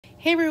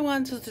Hey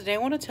everyone, so today I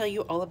want to tell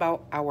you all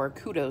about our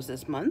Kudos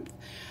this month.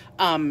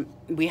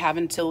 We have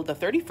until the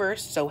 31st,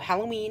 so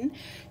Halloween,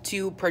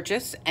 to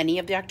purchase any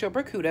of the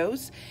October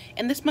Kudos.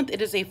 And this month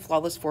it is a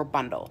Flawless 4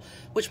 bundle,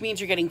 which means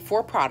you're getting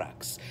 4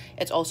 products.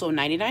 It's also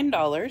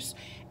 $99.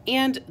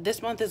 And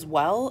this month as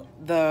well,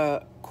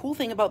 the cool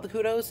thing about the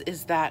Kudos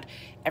is that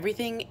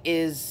everything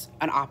is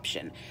an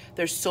option.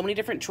 There's so many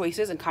different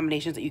choices and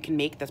combinations that you can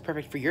make that's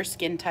perfect for your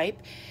skin type,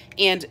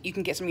 and you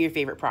can get some of your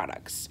favorite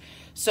products.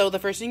 So the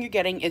first thing you're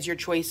getting is your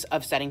choice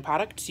of setting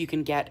products. You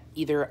can get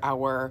either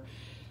our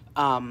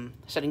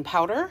setting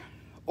powder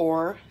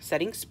or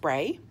setting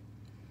spray.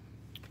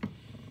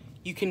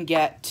 You can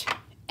get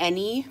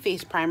any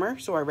face primer,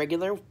 so our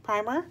regular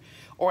primer,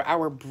 or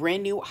our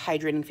brand new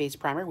hydrating face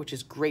primer, which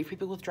is great for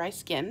people with dry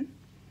skin.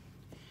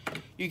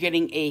 You're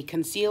getting a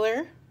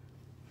concealer.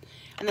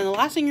 And then the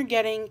last thing you're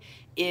getting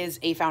is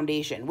a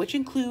foundation, which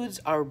includes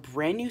our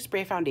brand new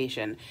spray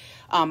foundation.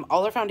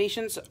 All our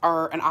foundations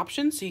are an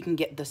option, so you can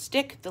get the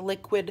stick, the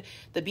liquid,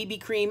 the BB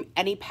cream,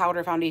 any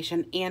powder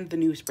foundation, and the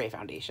new spray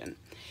foundation.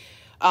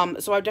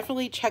 So I would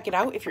definitely check it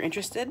out if you're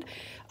interested.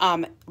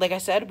 Like I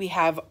said, we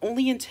have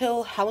only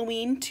until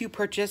Halloween to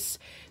purchase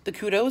the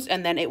Kudos,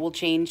 and then it will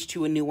change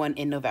to a new one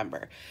in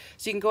November.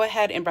 So you can go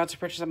ahead and browse to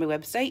purchase on my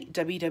website,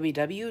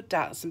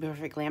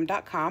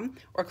 www.simplyperfectglam.com,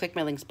 or click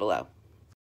my links below.